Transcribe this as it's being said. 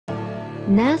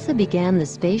NASA began the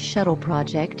Space Shuttle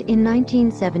project in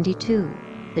 1972.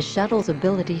 The shuttle's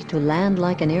ability to land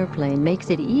like an airplane makes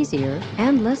it easier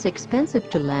and less expensive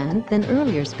to land than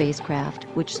earlier spacecraft,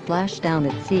 which splashed down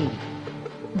at sea.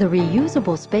 The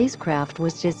reusable spacecraft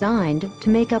was designed to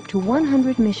make up to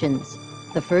 100 missions.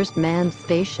 The first manned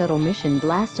Space Shuttle mission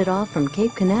blasted off from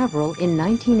Cape Canaveral in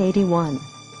 1981.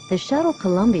 The Shuttle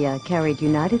Columbia carried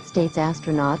United States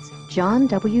astronauts John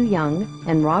W. Young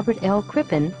and Robert L.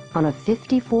 Crippen on a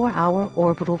 54-hour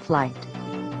orbital flight.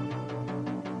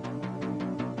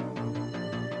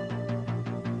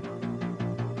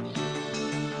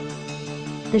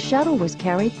 The shuttle was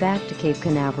carried back to Cape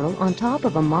Canaveral on top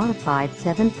of a modified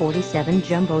 747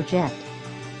 jumbo jet.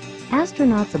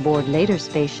 Astronauts aboard later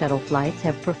Space Shuttle flights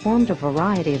have performed a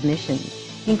variety of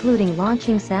missions, including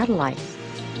launching satellites,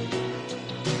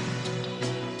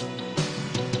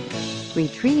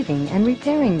 retrieving and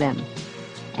repairing them,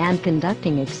 and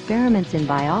conducting experiments in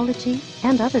biology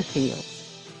and other fields.